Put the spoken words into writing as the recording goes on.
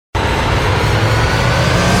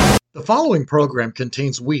The following program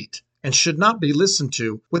contains wheat and should not be listened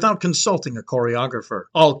to without consulting a choreographer.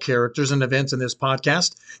 All characters and events in this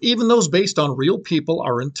podcast, even those based on real people,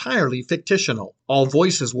 are entirely fictional. All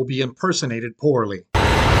voices will be impersonated poorly.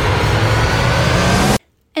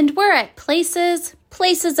 And we're at Places,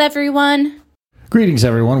 everyone. Greetings,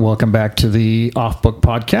 everyone. Welcome back to the Off Book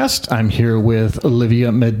Podcast. I'm here with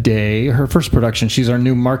Olivia Midday, her first production. She's our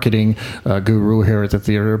new marketing guru here at the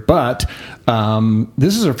theater, but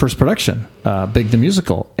this is her first production, Big the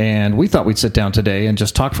Musical, and we thought we'd sit down today and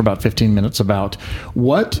just talk for about 15 minutes about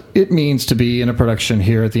what it means to be in a production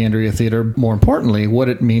here at the Andria Theatre. More importantly, what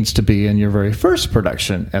it means to be in your very first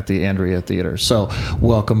production at the Andria Theatre. So,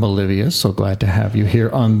 welcome, Olivia. So glad to have you here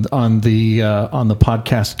on the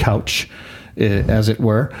podcast couch, as it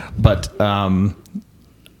were, but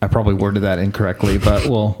I probably worded that incorrectly, but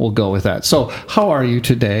we'll go with that. So, how are you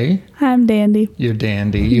today? I'm dandy. You're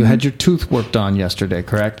dandy. You had your tooth worked on yesterday,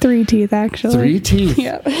 correct? 3 teeth, actually. 3 teeth.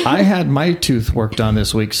 Yep. I had my tooth worked on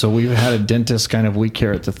this week, so we've had a dentist kind of week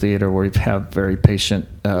here at the theater where we have very patient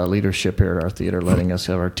leadership here at our theater, letting us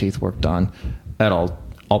have our teeth worked on at all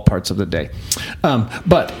parts of the day.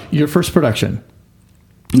 But your first production.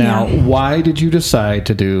 Now, why did you decide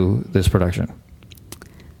to do this production?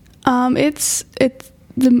 I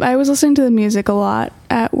was listening to the music a lot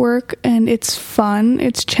at work, and it's fun.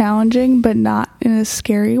 It's challenging, but not in a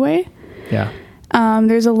scary way. Yeah.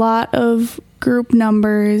 There's a lot of group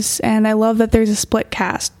numbers, and I love that there's a split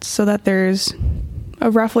cast, so that there's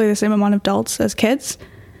roughly the same amount of adults as kids.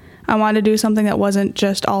 I wanted to do something that wasn't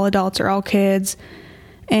just all adults or all kids,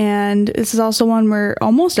 and this is also one where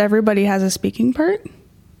almost everybody has a speaking part.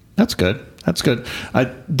 That's good. That's good.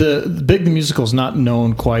 The Big the Musical is not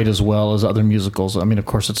known quite as well as other musicals. I mean, of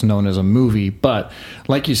course, it's known as a movie, but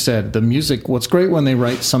like you said, the music. What's great when they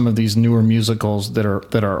write some of these newer musicals that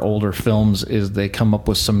are older films is they come up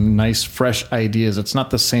with some nice, fresh ideas. It's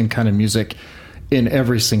not the same kind of music in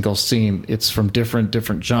every single scene. It's from different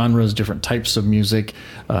genres, different types of music,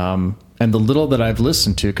 and the little that I've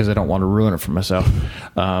listened to, because I don't want to ruin it for myself.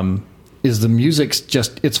 Is the music's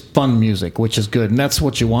it's fun music, which is good. And that's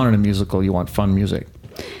what you want in a musical. You want fun music.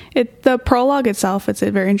 The prologue itself, it's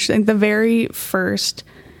very interesting. The very first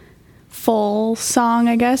full song,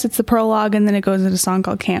 I guess, it's the prologue, and then it goes into a song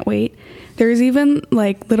called Can't Wait. There's even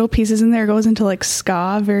like little pieces in there. It goes into like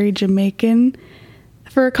ska, very Jamaican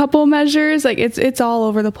for a couple measures. Like it's all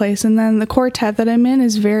over the place. And then the quartet that I'm in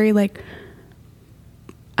is very like,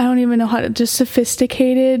 I don't even know how to, just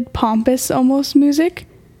sophisticated, pompous almost music.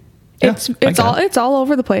 Yeah, it's all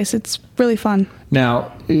over the place. It's really fun.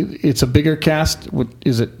 Now, it's a bigger cast.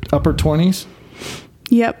 Is it upper 20s?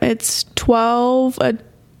 Yep, it's 12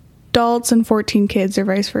 adults and 14 kids, or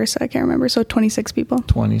vice versa. I can't remember. So 26 people.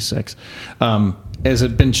 26. Has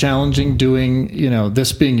it been challenging doing,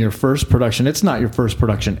 this being your first production? It's not your first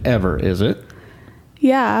production ever, is it?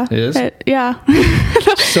 Yeah. It is? Yeah.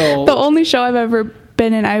 So the only show I've ever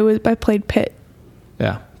been in, I played Pit.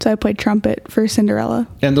 Yeah. So I played trumpet for Cinderella.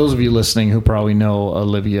 And those of you listening who probably know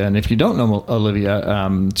Olivia, and if you don't know Olivia,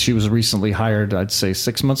 she was recently hired, I'd say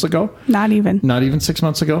 6 months ago. Not even 6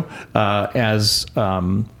 months ago, as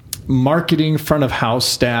marketing, front of house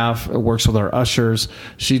staff, works with our ushers.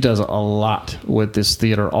 She does a lot with this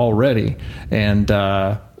theater already. And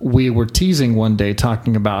we were teasing one day,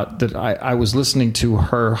 talking about that I was listening to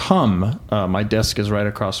her hum. My desk is right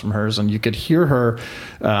across from hers, and you could hear her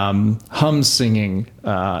hum singing.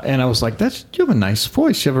 And I was like, you have a nice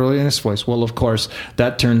voice. You have a really nice voice. Well, of course,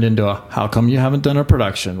 that turned into how come you haven't done a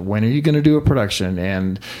production? When are you going to do a production?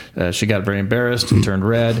 And she got very embarrassed and turned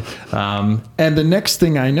red. And the next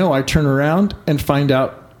thing I know, I turn around and find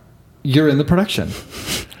out you're in the production.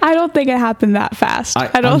 I don't think it happened that fast.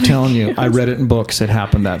 I'm telling you, I read it in books. It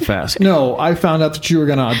happened that fast. No, I found out that you were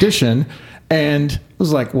going to audition, and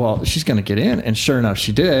was like, well, she's going to get in. And sure enough,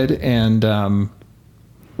 she did. And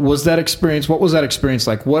what was that experience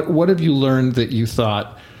like? What have you learned that you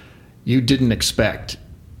thought you didn't expect?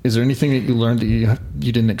 Is there anything that you learned that you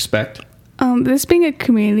didn't expect? This being a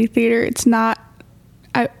community theater, it's not...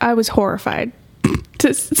 I was horrified,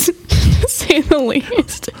 to say the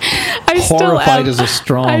least. Horrified is a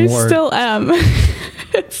strong word. I still am.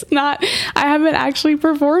 It's not... I haven't actually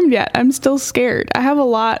performed yet. I'm still scared. I have a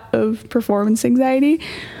lot of performance anxiety,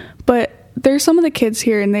 but there's some of the kids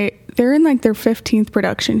here, and they're in like their 15th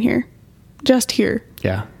production here. Just here.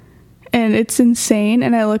 Yeah. And it's insane,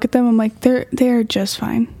 and I look at them, I'm like, they're just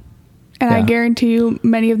fine. And yeah. I guarantee you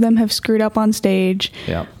many of them have screwed up on stage,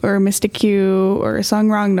 yeah, or missed a cue, or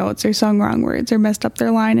sung wrong notes, or sung wrong words, or messed up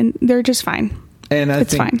their line, and they're just fine. And I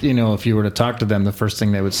It's think, fine. you know, if you were to talk to them, the first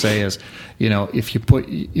thing they would say is, you know, if you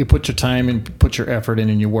put your time and put your effort in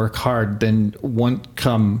and you work hard, then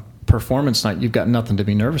come performance night, you've got nothing to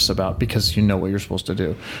be nervous about because you know what you're supposed to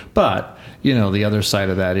do. But, you know, the other side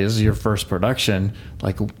of that is your first production,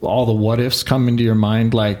 like all the what ifs come into your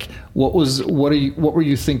mind. Like what were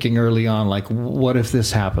you thinking early on? Like, what if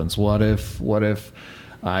this happens? What if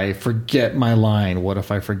I forget my line? What if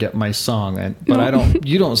I forget my song?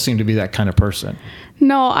 You don't seem to be that kind of person.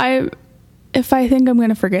 No, if I think I'm going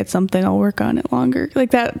to forget something, I'll work on it longer.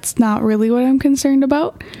 Like, that's not really what I'm concerned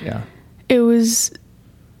about. Yeah.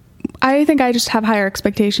 I think I just have higher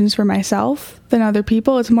expectations for myself than other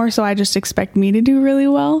people. It's more so I just expect me to do really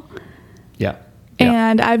well. Yeah.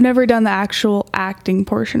 And I've never done the actual acting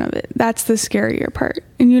portion of it. That's the scarier part.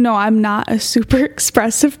 And you know, I'm not a super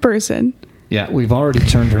expressive person. Yeah, we've already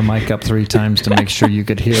turned her mic up 3 times to make sure you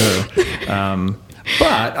could hear her.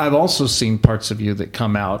 But I've also seen parts of you that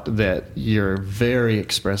come out that you're very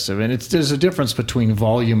expressive, and there's a difference between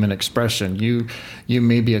volume and expression. You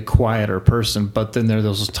may be a quieter person, but then there are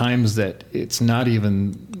those times that it's not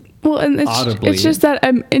even and audibly. It's just that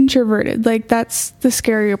I'm introverted. Like, that's the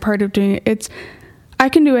scarier part of doing it. I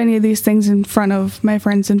can do any of these things in front of my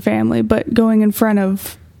friends and family, but going in front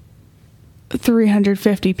of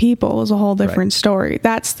 350 people is a whole different story.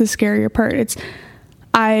 That's the scarier part.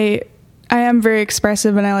 I am very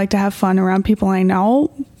expressive and I like to have fun around people I know,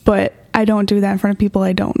 but I don't do that in front of people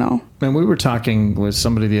I don't know. And we were talking with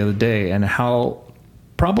somebody the other day and how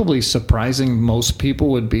probably surprising most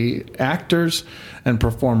people would be actors and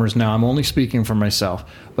performers. Now, I'm only speaking for myself,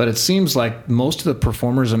 but it seems like most of the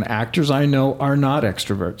performers and actors I know are not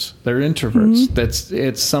extroverts. They're introverts. Mm-hmm.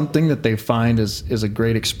 It's something that they find is a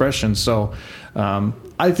great expression. So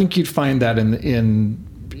I think you'd find that in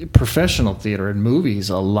professional theater and movies,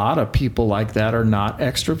 a lot of people like that are not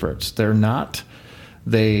extroverts. They're not.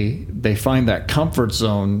 They find that comfort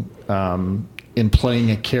zone in playing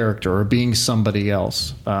a character or being somebody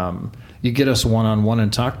else. You get us one-on-one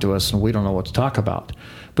and talk to us, and we don't know what to talk about.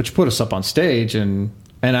 But you put us up on stage, and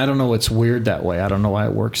I don't know. It's weird that way. I don't know why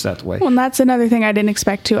it works that way. Well, and that's another thing I didn't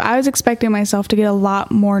expect too. I was expecting myself to get a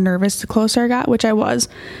lot more nervous the closer I got, which I was.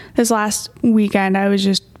 This last weekend, I was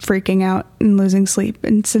just freaking out and losing sleep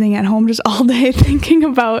and sitting at home just all day thinking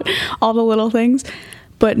about all the little things.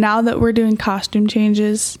 But now that we're doing costume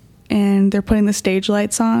changes and they're putting the stage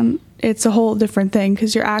lights on, it's a whole different thing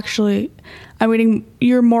because you're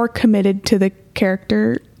more committed to the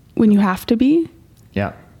character when you have to be.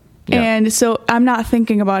 Yeah. And so I'm not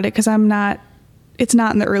thinking about it because it's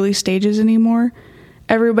not in the early stages anymore.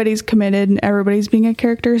 Everybody's committed and everybody's being a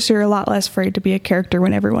character, so you're a lot less afraid to be a character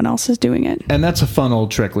when everyone else is doing it. And that's a fun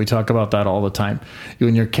old trick. We talk about that all the time.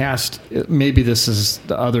 When you're cast, maybe this is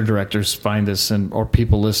the other directors find this, or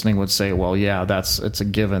people listening would say, well, yeah, it's a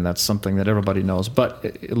given. That's something that everybody knows. But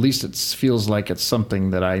at least it feels like it's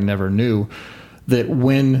something that I never knew, that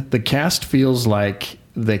when the cast feels like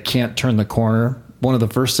they can't turn the corner, one of the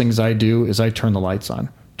first things I do is I turn the lights on.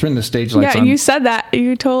 Turn the stage lights on. Yeah, you said that.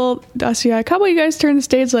 You told us, how about you guys turn the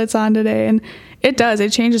stage lights on today? And it does.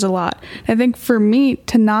 It changes a lot. I think for me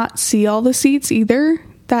to not see all the seats either,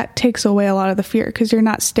 that takes away a lot of the fear because you're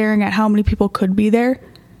not staring at how many people could be there.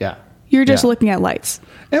 Yeah. You're just looking at lights.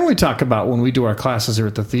 And we talk about when we do our classes here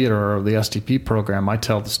at the theater or the STP program, I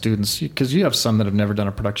tell the students, because you have some that have never done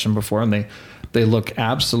a production before and they look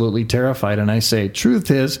absolutely terrified. And I say, truth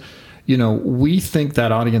is, we think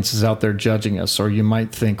that audience is out there judging us, or you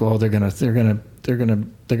might think, oh, they're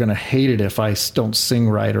gonna hate it if I don't sing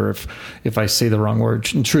right or if I say the wrong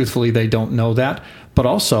word. And truthfully, they don't know that. But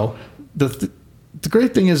also, the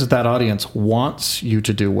great thing is that audience wants you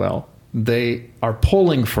to do well. They are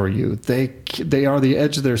pulling for you. They are the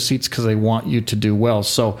edge of their seats because they want you to do well.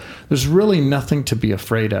 So there's really nothing to be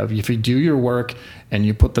afraid of. If you do your work and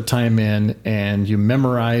you put the time in and you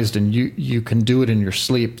memorized and you can do it in your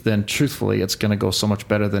sleep, then truthfully, it's going to go so much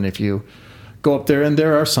better than if you go up there. And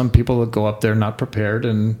there are some people that go up there not prepared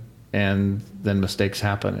and then mistakes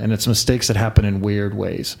happen. And it's mistakes that happen in weird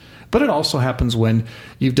ways. But it also happens when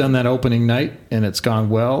you've done that opening night and it's gone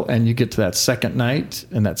well and you get to that second night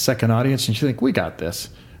and that second audience and you think, we got this.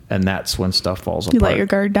 And that's when stuff falls apart. You let your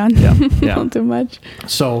guard down. Yeah. Not too much.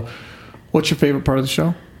 So what's your favorite part of the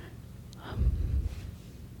show?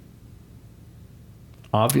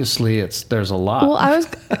 Obviously, there's a lot. Well,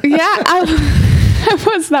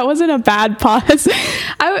 that wasn't a bad pause.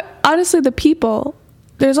 Honestly, the people,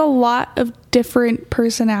 there's a lot of different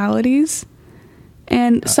personalities.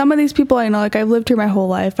 And some of these people I know, like I've lived here my whole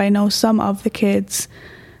life. I know some of the kids,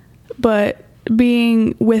 but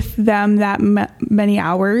being with them that many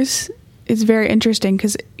hours is very interesting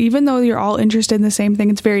because even though you're all interested in the same thing,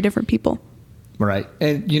 it's very different people. Right.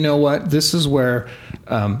 And you know what? This is where,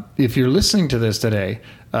 if you're listening to this today,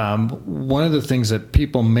 one of the things that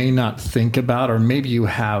people may not think about, or maybe you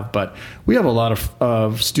have, but we have a lot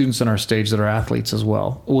of students on our stage that are athletes as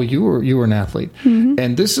well. Well, you were an athlete. Mm-hmm.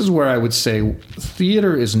 And this is where I would say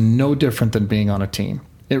theater is no different than being on a team.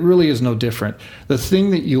 It really is no different. The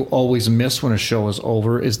thing that you always miss when a show is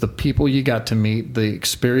over is the people you got to meet, the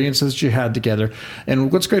experiences you had together.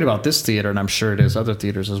 And what's great about this theater, and I'm sure it is other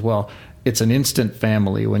theaters as well, it's an instant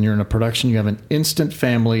family. When you're in a production, you have an instant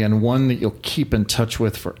family and one that you'll keep in touch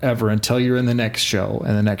with forever until you're in the next show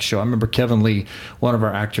and the next show. I remember Kevin Lee, one of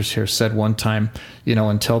our actors here, said one time,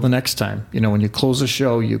 until the next time. When you close a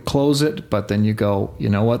show, you close it, but then you go, you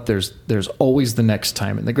know what, there's always the next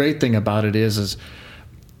time. And the great thing about it is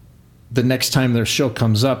the next time their show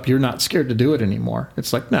comes up, you're not scared to do it anymore.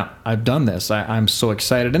 It's like, no, I've done this. I'm so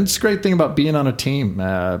excited. And it's a great thing about being on a team.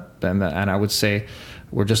 And I would say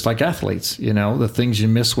we're just like athletes. The things you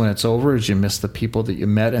miss when it's over is you miss the people that you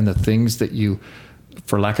met and the things that you,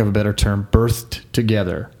 for lack of a better term, birthed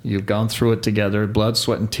together. You've gone through it together, blood,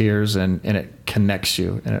 sweat, and tears, and it connects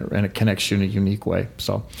you, and it connects you in a unique way.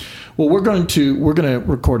 So, well, we're going to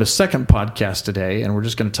record a second podcast today, and we're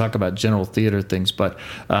just going to talk about general theater things. But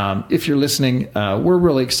if you're listening, we're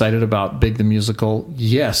really excited about Big the Musical.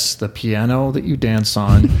 Yes, the piano that you dance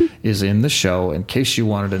on is in the show, in case you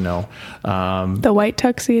wanted to know. The white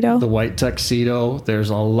tuxedo. The white tuxedo. There's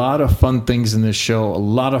a lot of fun things in this show, a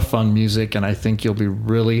lot of fun music, and I think you'll be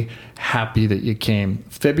really happy that you came.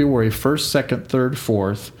 February 1st, 2nd, 3rd,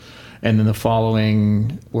 4th. And then the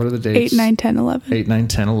following, what are the dates? 8, 9, 10, 11. 8, 9,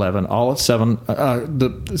 10, 11. All at 7.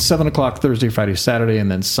 The 7 o'clock Thursday, Friday, Saturday, and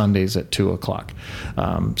then Sundays at 2 o'clock.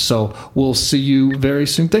 So we'll see you very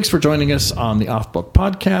soon. Thanks for joining us on the Off Book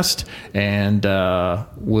Podcast, and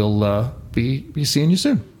we'll be seeing you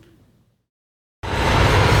soon.